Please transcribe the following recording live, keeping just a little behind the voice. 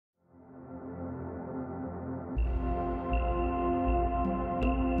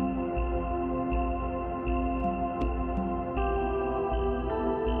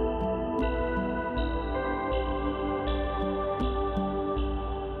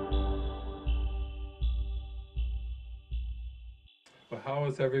how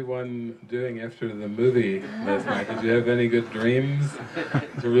was everyone doing after the movie last night? Did you have any good dreams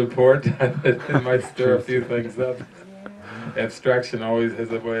to report? It might stir a few things up. Abstraction always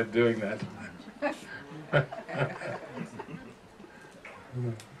has a way of doing that. Dead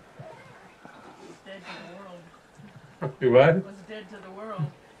to the world. What? Was dead to the world.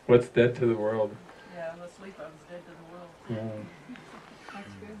 What's dead to the world? Yeah, I was asleep. I was dead to the world. Oh.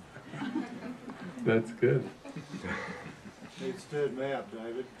 That's good. It stirred me up,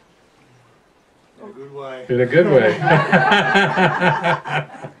 David. In a good way. In a good way.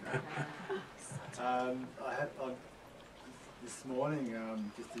 This morning,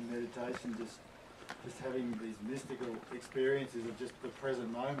 just in meditation, just having these mystical experiences of just the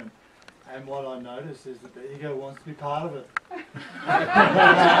present moment. And what I noticed is that the ego wants to be part of it.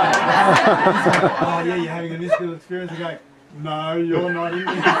 Oh yeah, you're having a mystical experience. You're going, no, you're not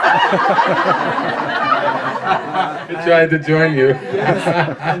even. It tried to join you. Yes,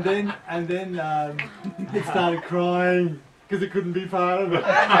 and then it started crying because it couldn't be part of it.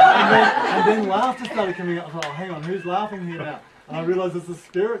 And then laughter started coming up. I thought, oh, hang on, who's laughing here now? And I realised it's the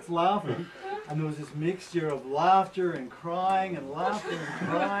spirits laughing. And there was this mixture of laughter and crying and laughter and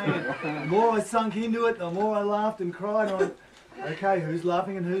crying. And the more I sunk into it, the more I laughed and cried. And I went, okay, who's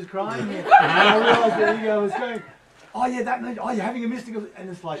laughing and who's crying here? And I realised the ego was going, oh yeah, that means, oh, you're having a mystical, and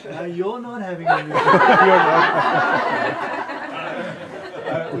it's like, no, you're not having a mystical.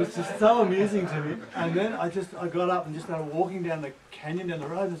 It was just so amusing to me. And then I got up and just started walking down the canyon, down the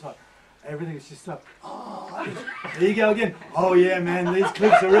road, and it's like, everything is just up. Oh, there you go again. Oh yeah, man, these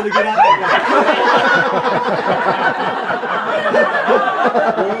clips are really good, aren't they?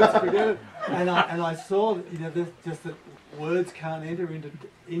 Words, forget it. And I saw, you know, just that words can't enter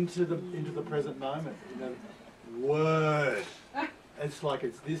into the present moment. You know, word. It's like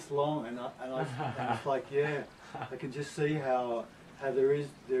it's this long, and it's like, yeah, I can just see how the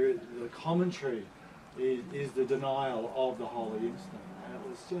commentary is the denial of the holy instant, and it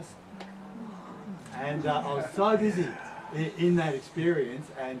was just. And I was so busy in that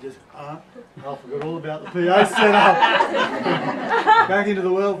experience, and just I forgot all about the PA setup. Back into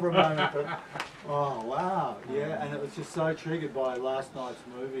the world for a moment, but oh wow, yeah, and it was just so triggered by last night's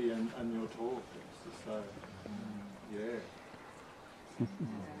movie and your talk. It's just so, yeah.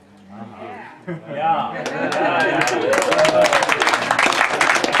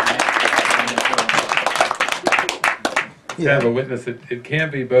 Kind of a witness. It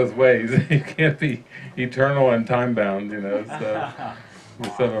can't be both ways. You can't be eternal and time bound. You know. So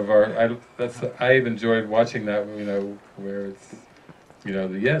some of I've enjoyed watching that. You know, where it's, you know,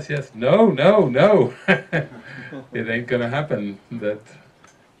 the yes, no, no, no. It ain't gonna happen. That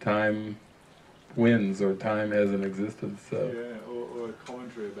time wins, or time has an existence. So. Yeah, or a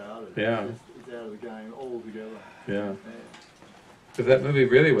commentary about it. Yeah. It's out of the game altogether. Yeah. Because that movie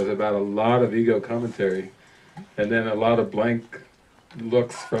really was about a lot of ego commentary. And then a lot of blank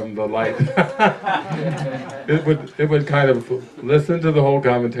looks from the light. It would kind of listen to the whole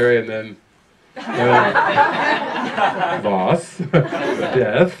commentary and then loss,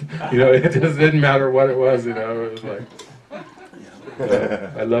 death. You know, it just didn't matter what it was. You know, it was like.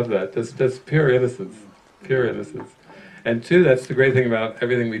 I love that. That's pure innocence, pure innocence. And two, that's the great thing about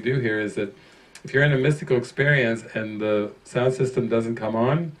everything we do here is that if you're in a mystical experience and the sound system doesn't come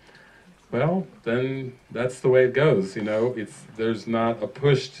on, well, then that's the way it goes, you know. There's not a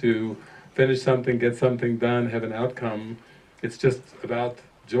push to finish something, get something done, have an outcome. It's just about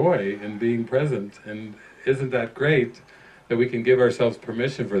joy and being present. And isn't that great that we can give ourselves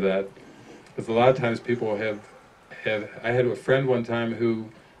permission for that? Because a lot of times people I had a friend one time who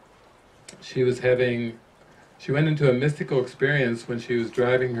she went into a mystical experience when she was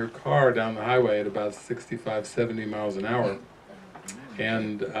driving her car down the highway at about 65, 70 miles an hour.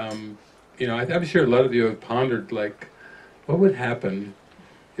 And you know, I'm sure a lot of you have pondered, like, what would happen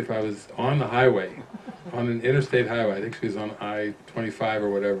if I was on the highway, on an interstate highway? I think she was on I-25 or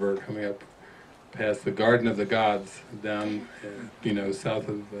whatever, coming up past the Garden of the Gods, down, you know, south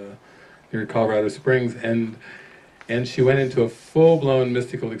of near Colorado Springs, and she went into a full-blown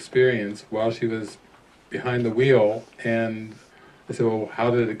mystical experience while she was behind the wheel. And I said, well,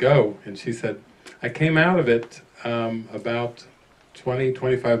 how did it go? And she said, I came out of it about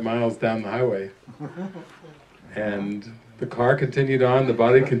 20-25 miles down the highway, and the car continued on, the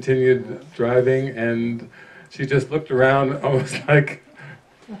body continued driving, and she just looked around almost like,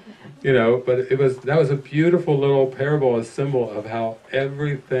 you know, but that was a beautiful little parable, a symbol of how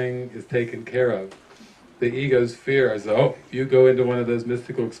everything is taken care of. The ego's fear is, oh, you go into one of those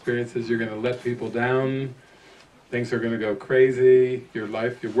mystical experiences, you're going to let people down, things are going to go crazy, your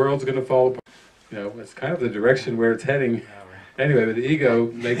world's going to fall apart. You know, it's kind of the direction where it's heading. Anyway, but the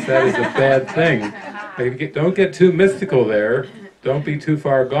ego makes that as a bad thing. Like, don't get too mystical there. Don't be too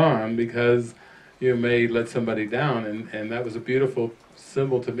far gone, because you may let somebody down. And that was a beautiful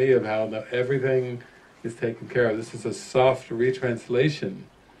symbol to me of how everything is taken care of. This is a soft retranslation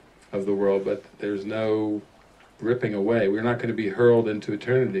of the world, but there's no ripping away. We're not going to be hurled into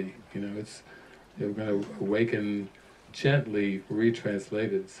eternity. You know, we're going to awaken gently,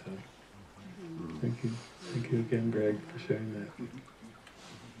 retranslated. So, thank you again, Greg, for sharing that.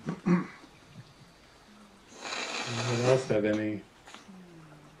 Anyone else have any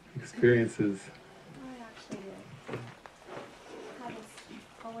experiences? I actually have this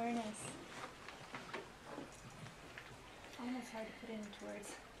awareness. Almost hard to put into words.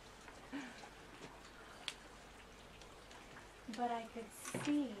 But I could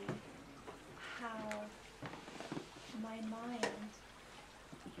see how my mind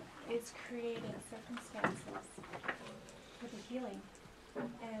is creating circumstances for the healing.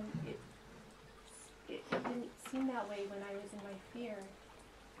 And it didn't seem that way when I was in my fear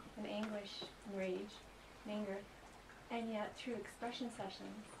and anguish and rage and anger. And yet through expression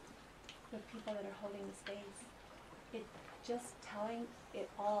sessions with people that are holding the space, it just telling it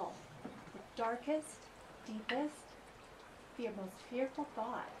all. The darkest, deepest, most fearful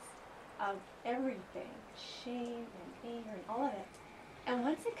thoughts of everything, shame and anger and all of it. And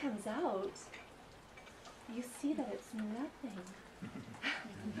once it comes out, you see that it's nothing.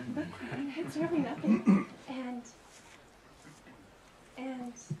 It's really nothing. And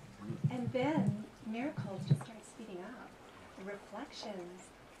then miracles just start speeding up. The reflections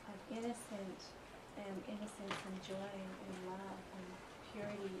of innocence and joy and love and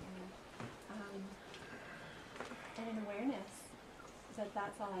purity and an awareness that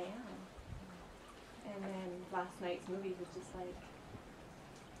that's all I am. And then last night's movie was just like,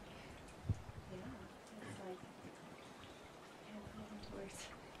 yeah, it's like, I can't put it into words.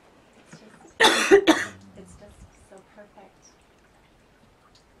 It's just so perfect.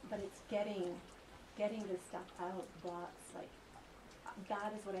 But it's getting this stuff out, blocks, like,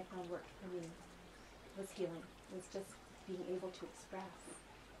 that is what I found worked for me, was healing, was just being able to express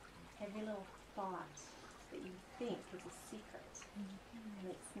every little thought that you think is a secret, and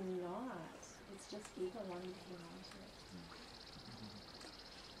it's not. It's just ego wanting to hang on to it,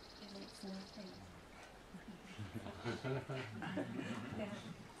 and it's nothing. Yeah,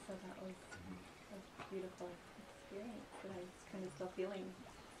 so that was a beautiful experience that I was kind of still feeling.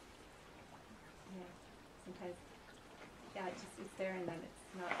 Yeah, sometimes, yeah, it's there and then it's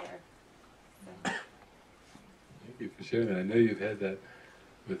not there. So. Thank you for sharing that. I know you've had that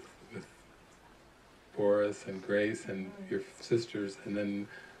with Boris and Grace and your sisters, and then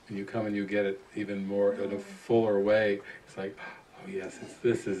when you come and you get it even more in a fuller way, it's like, oh yes,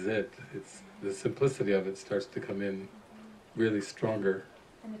 this is it. It's the simplicity of it starts to come in really stronger.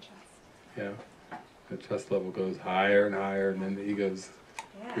 And the trust. Yeah, the trust level goes higher and higher, and then the ego's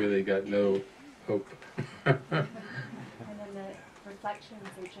really got no hope. And then the reflections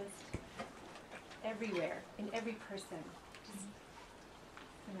are just everywhere, in every person, just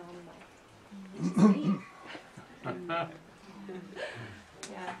phenomenal.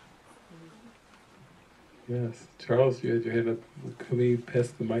 Yeah. Yes, Charles, you had your hand up. Can we pass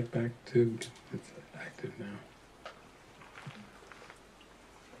the mic back to? It's active now.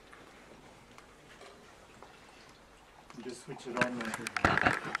 You just switch it on there.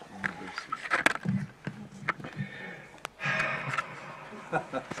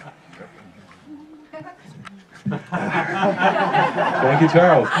 Thank you,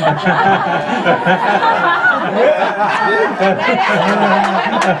 Charles.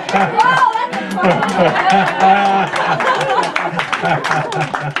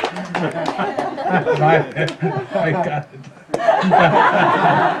 I got it.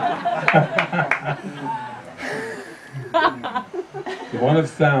 The one of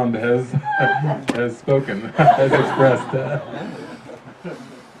sound has spoken, has expressed.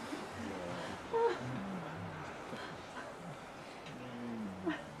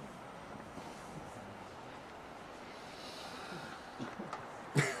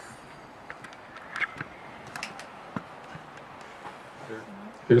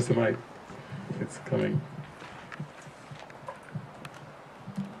 Here's the mic. It's coming.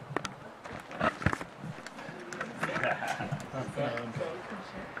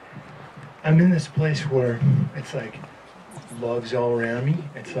 I'm in this place where it's like love's all around me.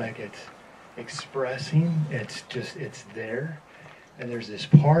 It's like it's expressing. It's just, it's there. And there's this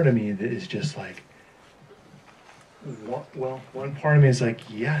part of me that is just like, well, one part of me is like,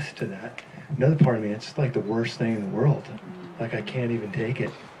 yes to that. Another part of me, it's like the worst thing in the world. Like I can't even take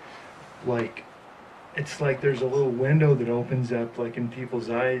it. Like it's like there's a little window that opens up, like in people's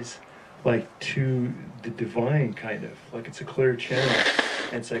eyes, like to the divine, kind of like it's a clear channel.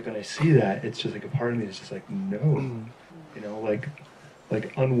 And it's like when I see that, it's just like a part of me is just like, no, you know, like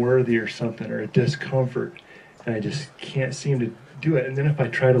unworthy or something, or a discomfort, and I just can't seem to do it. And then if I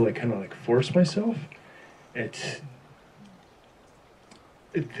try to like kind of like force myself,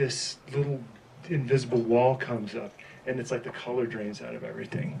 this little invisible wall comes up, and it's like the color drains out of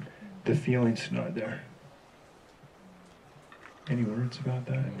everything. The feeling's not there. Any words about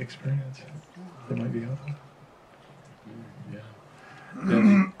that experience that might be helpful? Yeah.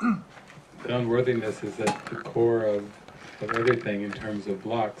 The unworthiness is at the core of everything in terms of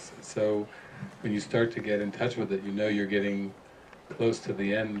blocks. So when you start to get in touch with it, you know you're getting close to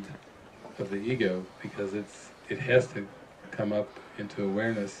the end of the ego, because it has to come up into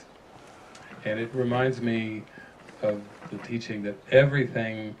awareness. And it reminds me of the teaching that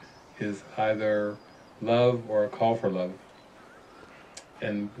everything is either love or a call for love.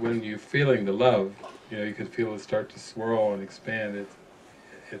 And when you're feeling the love, you know, you can feel it start to swirl and expand.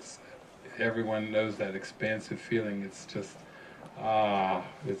 It's everyone knows that expansive feeling. It's just,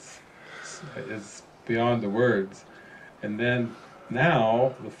 it's beyond the words. And then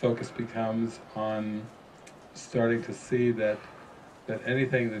now the focus becomes on starting to see that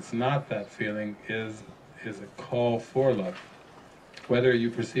anything that's not that feeling is a call for love. Whether you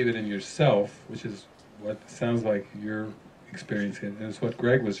perceive it in yourself, which is what sounds like you're experiencing it, and it's what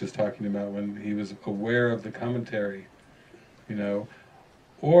Greg was just talking about when he was aware of the commentary, you know,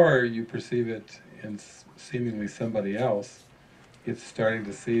 or you perceive it in seemingly somebody else. It's starting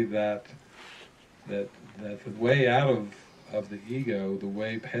to see that the way out of the ego, the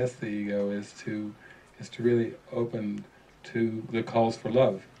way past the ego, is to really open to the calls for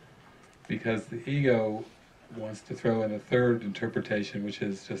love, because the ego wants to throw in a third interpretation, which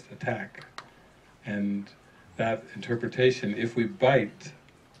is just attack. And that interpretation, if we bite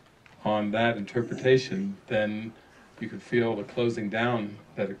on that interpretation, then you can feel the closing down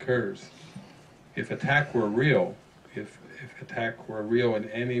that occurs. If attack were real, if attack were real in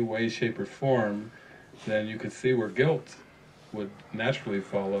any way, shape or form, then you could see where guilt would naturally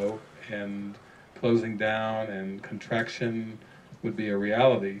follow, and closing down and contraction would be a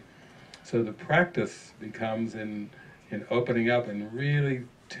reality. So the practice becomes in opening up and really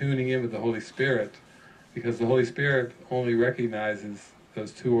tuning in with the Holy Spirit, because the Holy Spirit only recognizes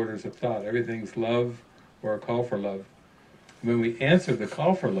those two orders of thought. Everything's love or a call for love. When we answer the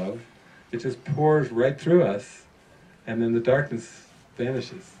call for love, it just pours right through us, and then the darkness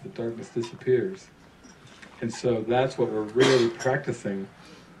vanishes, the darkness disappears. And so that's what we're really practicing,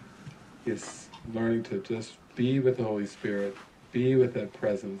 is learning to just be with the Holy Spirit, be with that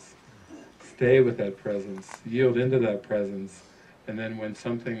presence, stay with that presence, yield into that presence, and then when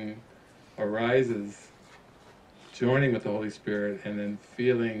something arises, joining with the Holy Spirit and then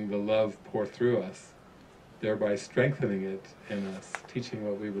feeling the love pour through us, thereby strengthening it in us, teaching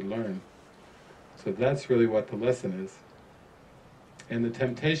what we would learn. So that's really what the lesson is. And the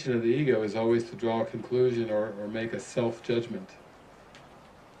temptation of the ego is always to draw a conclusion or make a self-judgment.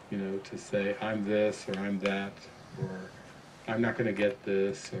 You know, to say, I'm this, or I'm that, or I'm not going to get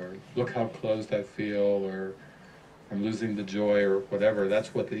this, or look how closed I feel, or I'm losing the joy, or whatever.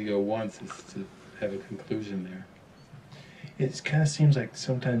 That's what the ego wants, is to have a conclusion there. It kind of seems like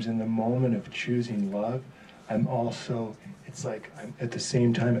sometimes in the moment of choosing love, I'm also, it's like, I'm, at the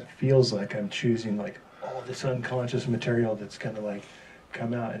same time it feels like I'm choosing like all this unconscious material that's going to like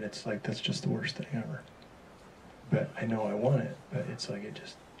come out, and it's like, that's just the worst thing ever. But I know I want it, but it's like it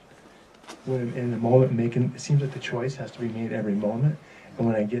just, when I'm in the moment making, it seems like the choice has to be made every moment, and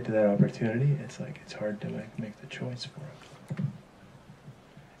when I get to that opportunity, it's like, it's hard to like make the choice for it.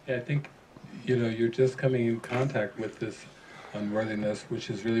 Yeah, I think, you know, you're just coming in contact with this unworthiness, which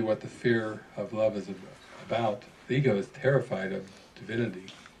is really what the fear of love is about. The ego is terrified of divinity,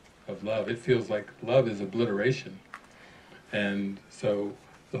 of love. It feels like love is obliteration. And so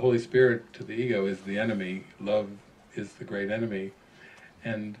the Holy Spirit to the ego is the enemy. Love is the great enemy.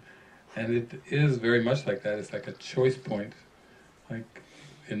 And it is very much like that. It's like a choice point. Like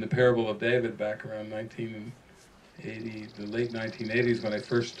in the parable of David back around 1980, the late 1980s, when I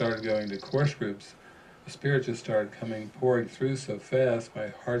first started going to course groups, the Spirit just started pouring through so fast, my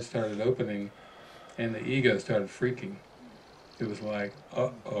heart started opening, and the ego started freaking. It was like,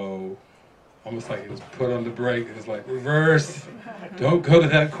 uh-oh. Almost like it was put on the brake. It was like, reverse, don't go to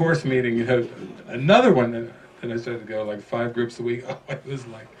that course meeting, you know, another one. And I started to go like 5 groups a week. Oh, it was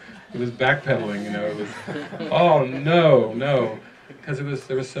like, it was backpedaling, you know, it was, oh no, because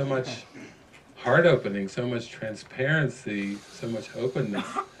there was so much heart opening, so much transparency, so much openness.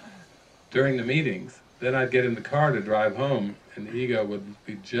 during the meetings. Then I'd get in the car to drive home, and the ego would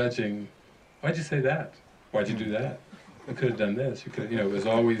be judging, why'd you say that? Why'd you do that? You could have done this. You could, it was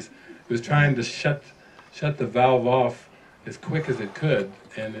always, it was trying to shut the valve off as quick as it could,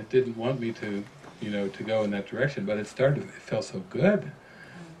 and it didn't want me to, to go in that direction. But it felt so good to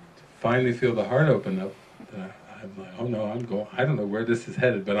finally feel the heart open up. I'm like, oh no, I'm going. I don't know where this is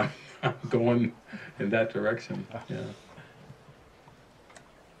headed, but I'm going in that direction. Yeah.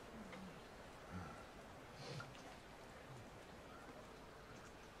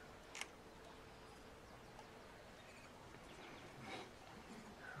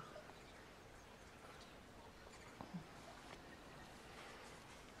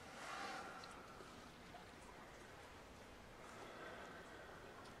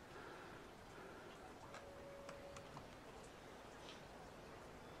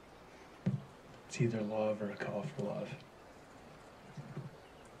 It's either love or a call for love.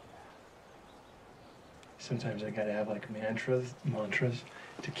 Sometimes I gotta have like mantras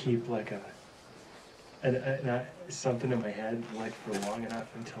to keep like something in my head like for long enough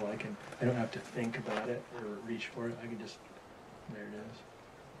until I don't have to think about it or reach for it. I can just, there it is.